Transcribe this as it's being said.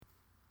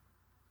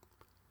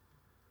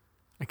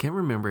I can't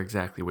remember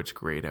exactly which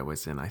grade I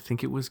was in. I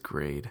think it was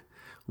grade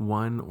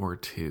 1 or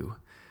 2.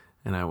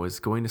 And I was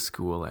going to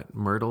school at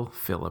Myrtle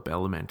Phillip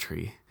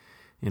Elementary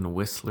in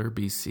Whistler,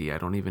 BC. I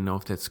don't even know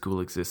if that school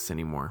exists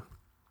anymore.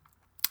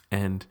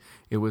 And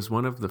it was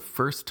one of the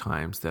first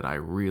times that I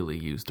really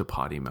used a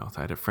potty mouth.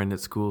 I had a friend at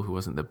school who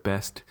wasn't the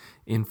best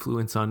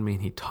influence on me,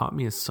 and he taught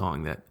me a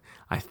song that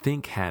I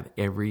think had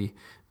every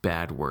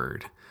bad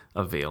word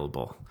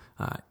available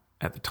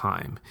at the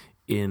time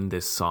in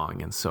this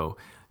song. And so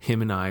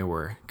him and I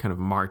were kind of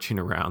marching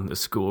around the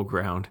school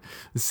ground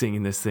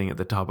singing this thing at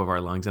the top of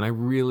our lungs. And I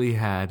really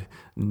had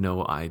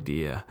no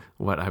idea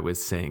what I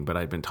was saying, but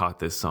I'd been taught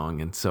this song.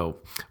 And so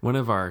one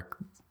of our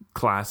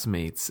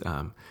classmates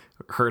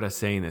heard us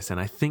saying this, and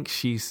I think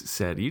she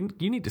said, you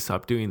need to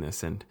stop doing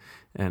this.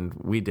 And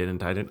we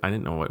didn't. I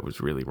didn't know what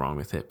was really wrong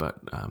with it, but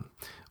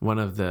one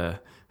of the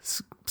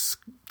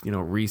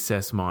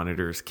recess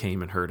monitors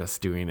came and heard us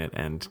doing it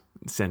and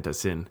sent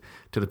us in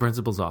to the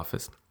principal's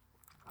office.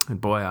 And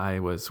boy,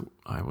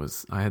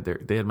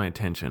 they had my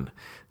attention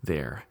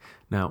there.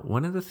 Now,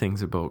 one of the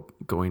things about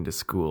going to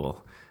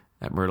school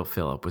at Myrtle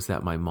Phillip was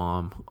that my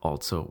mom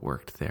also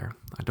worked there.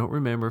 I don't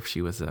remember if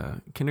she was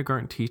a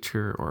kindergarten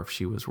teacher or if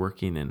she was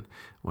working in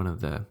one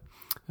of the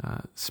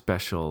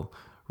special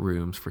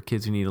rooms for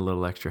kids who need a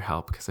little extra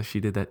help, because she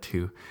did that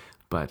too.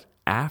 But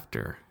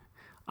after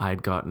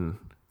I'd gotten,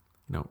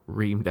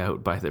 reamed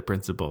out by the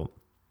principal,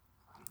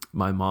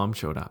 my mom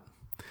showed up.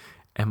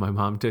 And my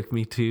mom took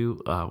me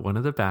to one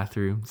of the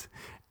bathrooms,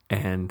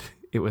 and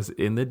it was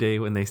in the day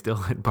when they still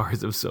had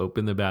bars of soap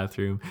in the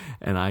bathroom,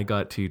 and I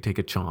got to take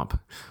a chomp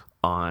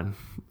on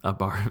a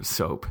bar of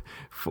soap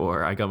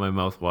I got my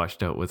mouth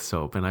washed out with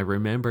soap. And I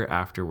remember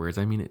afterwards,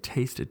 it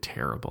tasted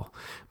terrible,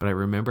 but I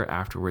remember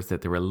afterwards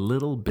that there were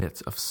little bits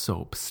of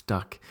soap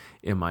stuck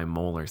in my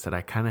molars that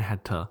I kind of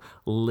had to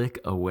lick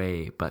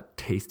away, but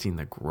tasting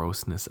the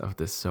grossness of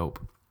the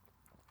soap.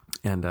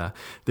 And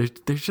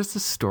there's just a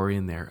story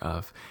in there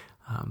of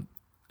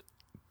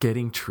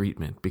getting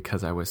treatment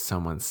because I was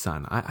someone's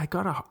son. I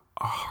got a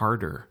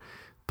harder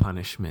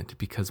punishment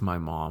because my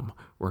mom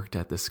worked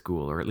at the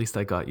school, or at least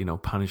I got,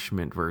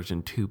 punishment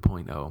version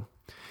 2.0.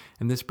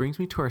 And this brings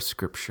me to our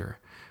scripture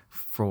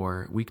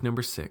for week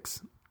number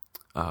 6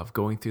 of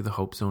going through the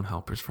Hope Zone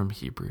Helpers from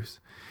Hebrews.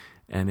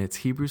 And it's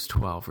Hebrews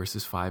 12,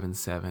 verses 5 and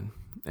 7.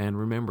 And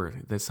remember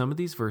that some of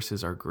these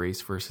verses are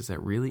grace verses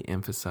that really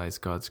emphasize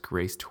God's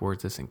grace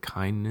towards us and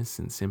kindness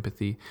and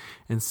sympathy.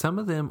 And some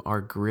of them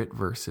are grit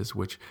verses,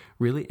 which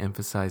really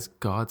emphasize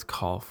God's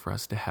call for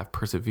us to have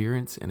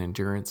perseverance and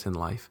endurance in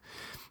life.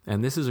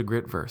 And this is a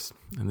grit verse.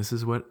 And this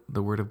is what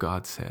the Word of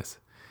God says.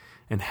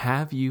 And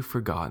have you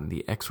forgotten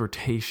the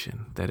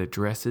exhortation that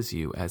addresses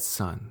you as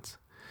sons?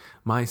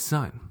 My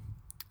son,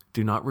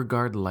 do not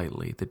regard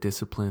lightly the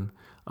discipline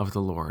of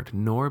the Lord,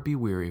 nor be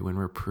weary when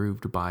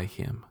reproved by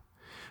him.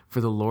 For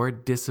the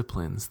Lord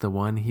disciplines the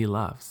one he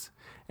loves,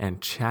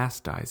 and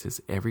chastises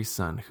every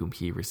son whom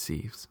he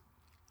receives.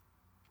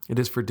 It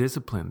is for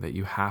discipline that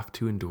you have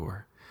to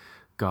endure.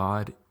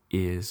 God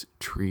is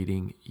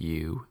treating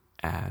you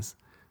as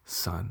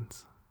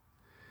sons.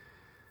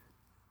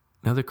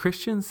 Now, the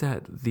Christians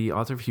that the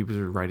author of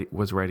Hebrews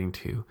was writing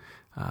to,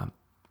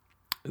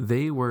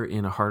 they were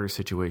in a harder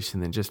situation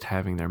than just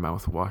having their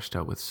mouth washed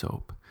out with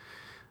soap.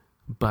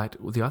 But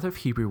the author of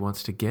Hebrew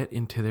wants to get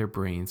into their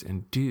brains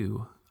and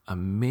do a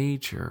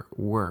major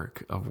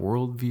work of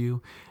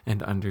worldview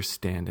and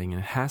understanding.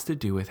 And it has to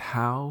do with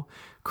how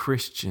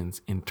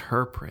Christians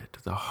interpret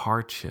the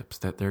hardships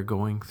that they're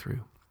going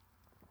through.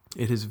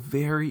 It is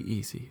very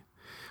easy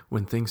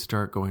when things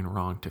start going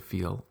wrong to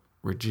feel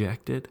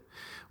rejected,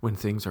 when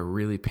things are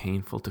really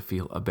painful to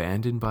feel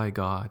abandoned by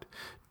God,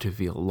 to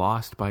feel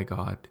lost by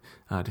God,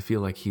 to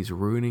feel like he's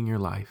ruining your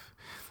life.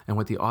 And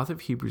what the author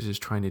of Hebrews is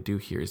trying to do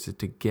here is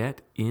to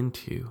get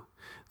into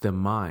the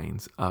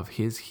minds of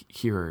his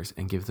hearers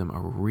and give them a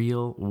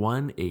real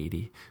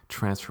 180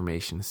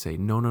 transformation to say,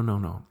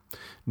 no.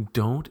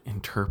 Don't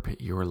interpret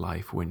your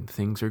life when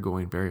things are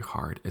going very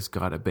hard as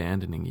God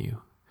abandoning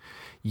you.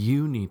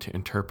 You need to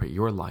interpret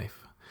your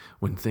life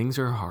when things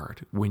are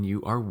hard, when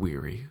you are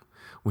weary,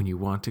 when you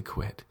want to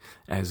quit,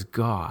 as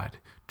God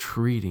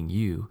treating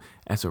you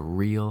as a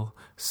real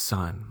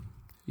son.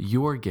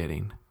 You're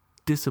getting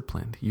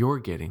disciplined. You're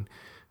getting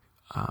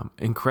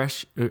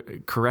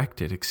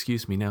corrected.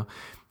 Now,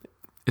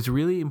 it's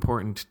really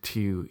important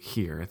to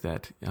hear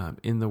that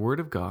in the Word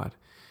of God,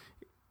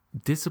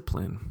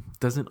 discipline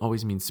doesn't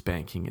always mean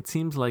spanking. It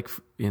seems like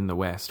in the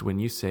West, when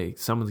you say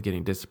someone's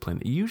getting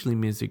disciplined, it usually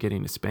means they're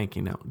getting a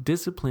spanking. Now,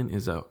 discipline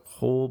is a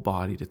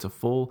whole-bodied, it's a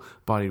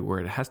full-bodied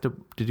word. It has to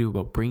do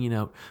about bringing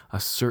out a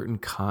certain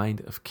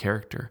kind of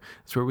character.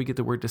 That's where we get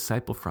the word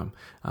disciple from.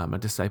 A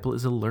disciple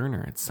is a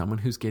learner. It's someone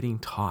who's getting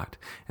taught.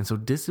 And so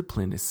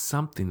discipline is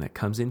something that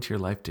comes into your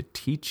life to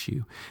teach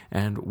you.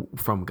 And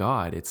from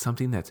God, it's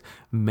something that's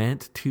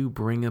meant to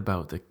bring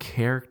about the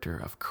character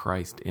of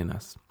Christ in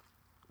us.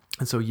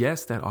 And so,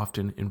 yes, that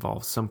often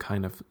involves some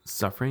kind of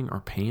suffering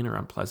or pain or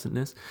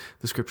unpleasantness.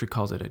 The scripture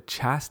calls it a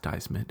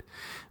chastisement.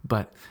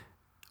 But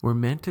We're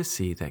meant to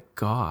see that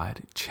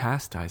God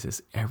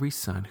chastises every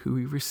son who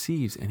he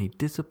receives, and he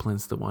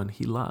disciplines the one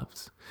he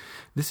loves.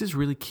 This is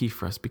really key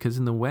for us because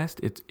in the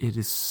West, it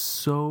is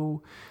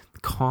so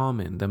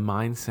common. The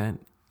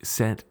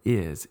mindset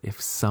is, if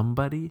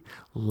somebody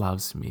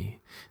loves me,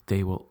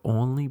 they will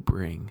only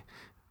bring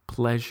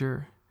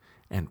pleasure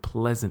and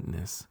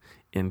pleasantness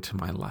into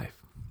my life.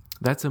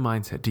 That's a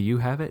mindset. Do you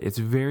have it? It's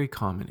very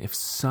common. If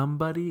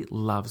somebody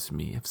loves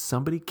me, if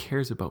somebody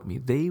cares about me,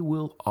 they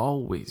will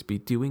always be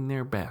doing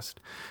their best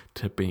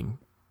to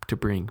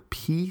bring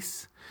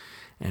peace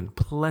and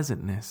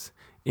pleasantness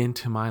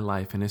into my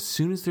life. And as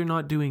soon as they're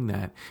not doing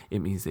that, it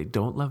means they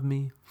don't love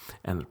me,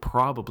 and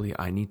probably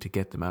I need to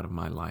get them out of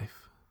my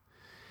life.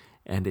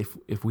 And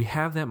if we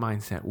have that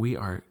mindset, we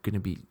are going to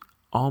be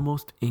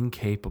almost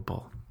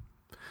incapable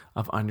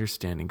of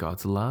understanding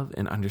God's love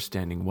and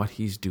understanding what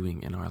he's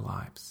doing in our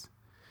lives.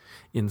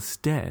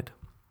 Instead,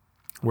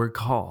 we're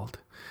called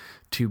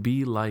to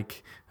be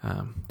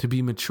to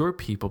be mature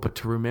people, but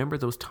to remember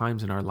those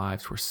times in our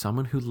lives where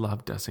someone who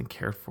loved us and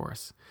cared for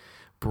us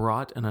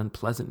brought an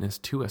unpleasantness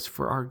to us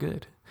for our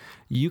good.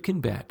 You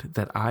can bet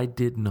that I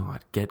did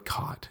not get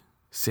caught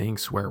saying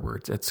swear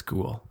words at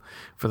school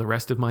for the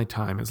rest of my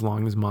time, as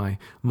long as my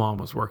mom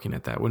was working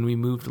at that. When we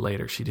moved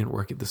later, she didn't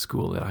work at the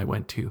school that I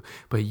went to.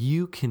 But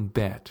you can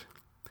bet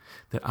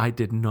that I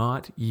did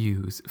not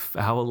use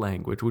foul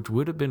language, which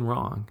would have been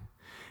wrong,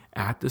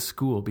 at the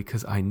school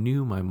because I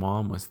knew my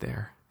mom was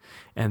there.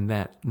 And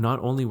that not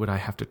only would I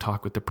have to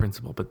talk with the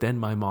principal, but then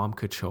my mom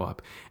could show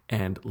up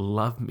and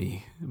love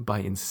me by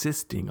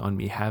insisting on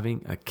me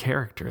having a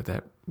character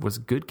that was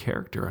good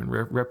character and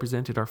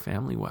represented our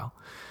family well.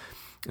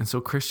 And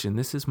so, Christian,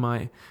 this is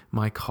my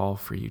call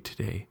for you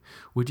today.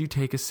 Would you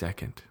take a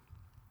second?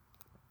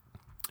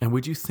 And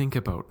would you think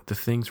about the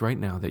things right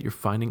now that you're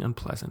finding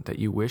unpleasant, that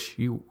you wish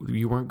you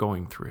weren't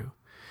going through?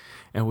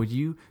 And would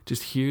you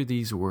just hear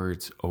these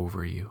words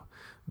over you?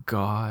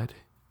 God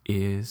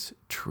is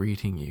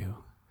treating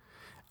you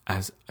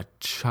as a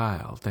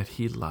child that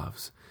he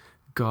loves.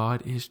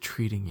 God is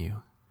treating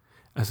you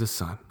as a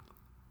son.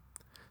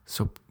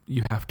 So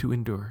you have to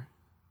endure.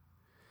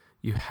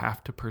 You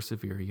have to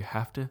persevere. You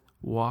have to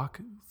walk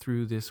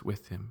through this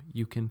with him.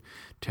 You can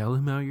tell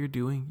him how you're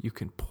doing. You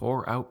can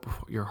pour out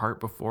your heart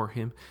before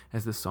him,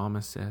 as the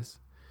psalmist says.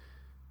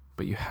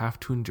 But you have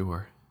to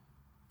endure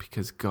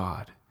because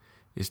God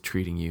is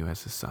treating you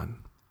as a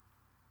son.